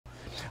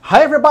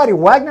Hi everybody,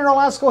 Wagner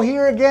Nolasco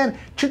here again.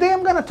 Today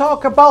I'm going to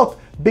talk about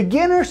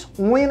beginners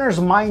winners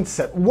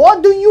mindset.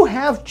 What do you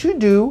have to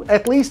do,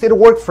 at least it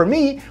worked for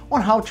me,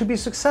 on how to be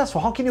successful?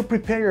 How can you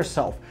prepare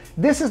yourself?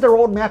 This is the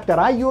roadmap that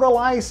I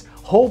utilize.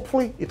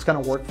 Hopefully it's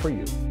going to work for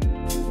you.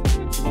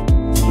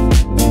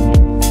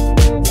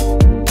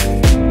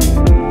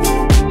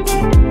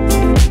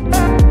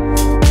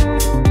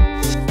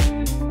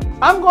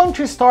 I'm going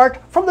to start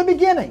from the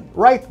beginning,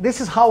 right? This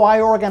is how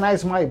I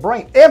organize my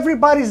brain.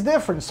 Everybody's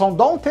different, so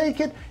don't take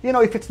it,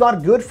 if it's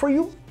not good for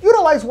you,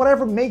 utilize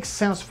whatever makes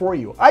sense for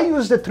you. I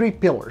use the 3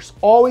 pillars,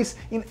 always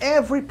in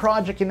every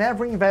project, in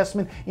every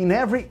investment, in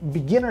every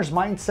beginner's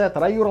mindset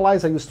that I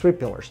utilize, I use 3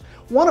 pillars.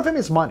 One of them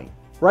is money,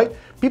 right?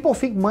 People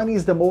think money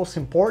is the most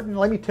important.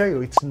 Let me tell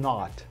you, it's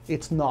not.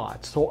 It's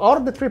not. So out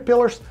of the 3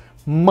 pillars,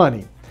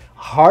 money.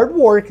 Hard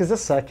work is the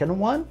second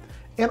one.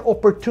 And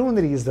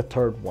opportunity is the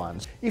third one.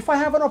 If I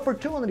have an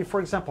opportunity, for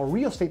example,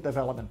 real estate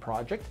development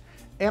project,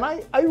 and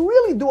I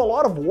really do a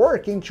lot of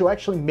work into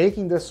actually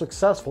making this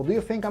successful, do you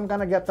think I'm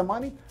gonna get the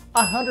money?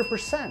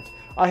 100%.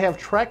 I have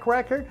track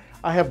record,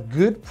 I have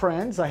good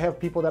friends, I have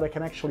people that I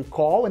can actually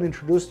call and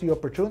introduce to the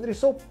opportunity,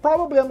 so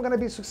probably I'm gonna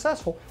be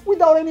successful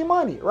without any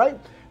money, right?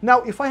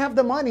 Now, if I have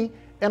the money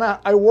and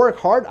I work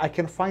hard, I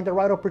can find the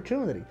right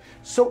opportunity.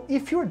 So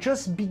if you're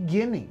just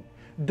beginning,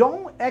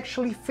 don't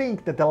actually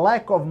think that the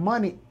lack of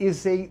money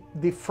is a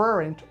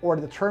deterrent or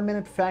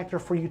determinant factor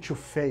for you to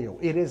fail.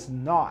 It is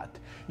not.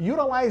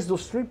 Utilize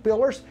those 3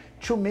 pillars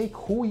to make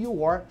who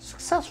you are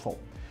successful.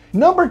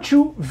 Number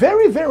 2,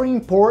 very, very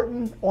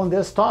important on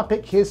this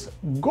topic is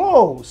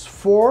goals.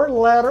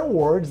 4-letter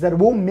words that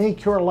will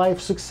make your life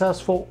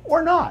successful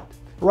or not,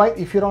 right?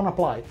 If you don't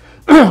apply.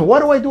 What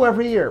do I do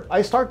every year?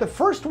 I start the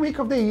first week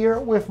of the year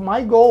with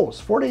my goals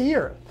for the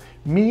year.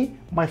 Me,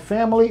 my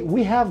family,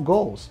 we have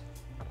goals.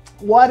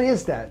 What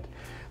is that?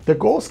 The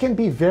goals can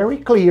be very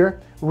clear,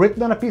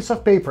 written on a piece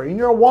of paper, in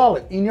your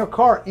wallet, in your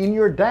car, in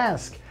your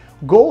desk.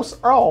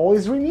 Goals are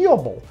always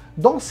renewable.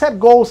 Don't set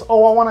goals,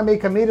 oh, I want to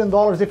make $1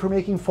 million if you're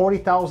making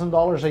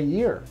 $40,000 a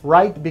year,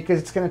 right? Because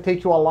it's going to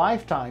take you a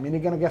lifetime and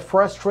you're going to get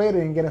frustrated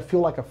and you're going to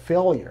feel like a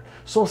failure.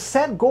 So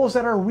set goals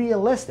that are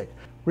realistic.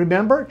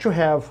 Remember to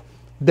have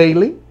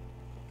daily,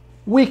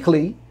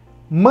 weekly,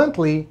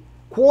 monthly,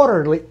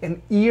 quarterly,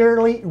 and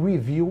yearly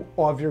review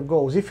of your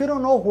goals. If you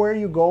don't know where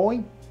you're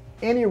going,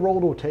 any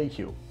road will take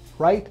you,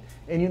 right?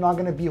 And you're not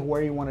gonna be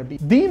where you wanna be.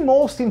 The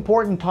most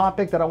important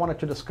topic that I wanted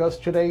to discuss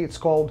today, it's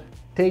called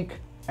take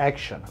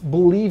action.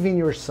 Believe in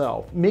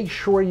yourself. Make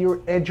sure you're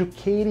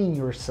educating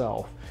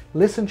yourself.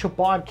 Listen to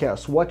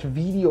podcasts, watch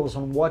videos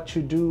on what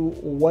to do,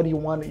 what do you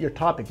want your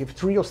topic. If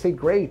it's real estate,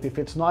 great. If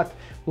it's not,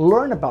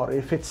 learn about it.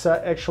 If it's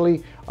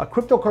actually a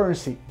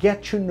cryptocurrency,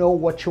 get to know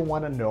what you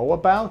wanna know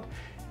about.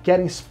 Get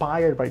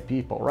inspired by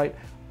people, right?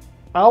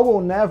 I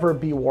will never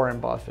be Warren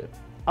Buffett.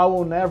 I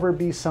will never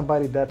be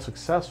somebody that's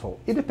successful.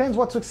 It depends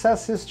what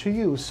success is to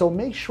you. So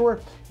make sure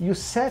you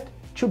set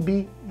to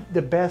be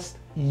the best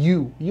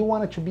you. You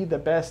want it to be the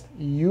best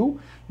you,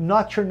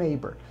 not your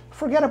neighbor.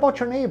 Forget about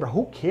your neighbor.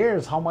 Who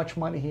cares how much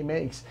money he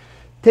makes?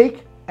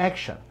 Take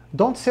action.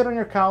 Don't sit on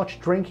your couch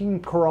drinking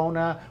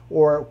Corona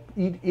or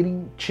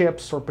eating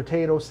chips or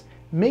potatoes.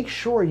 Make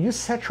sure you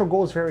set your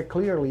goals very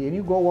clearly and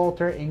you go out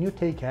there and you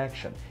take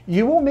action.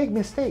 You will make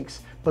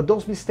mistakes, but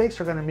those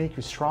mistakes are gonna make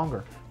you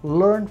stronger.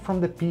 Learn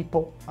from the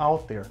people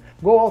out there.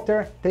 Go out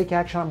there, take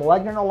action. I'm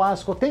Wagner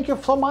Nolasco. Thank you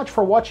so much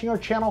for watching our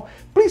channel.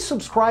 Please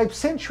subscribe,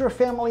 send to your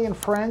family and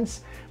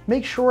friends.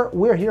 Make sure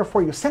we're here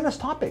for you. Send us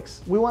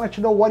topics. We wanted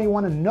to know what you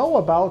want to know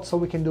about so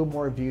we can do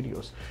more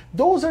videos.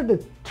 Those are the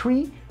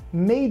 3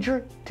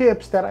 major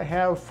tips that I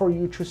have for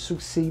you to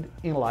succeed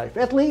in life.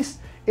 At least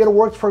it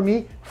worked for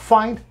me.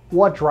 Find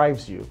what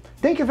drives you.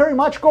 Thank you very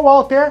much. Go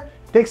out there,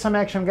 take some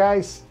action,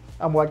 guys.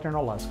 I'm Wagner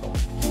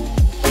Nolasco.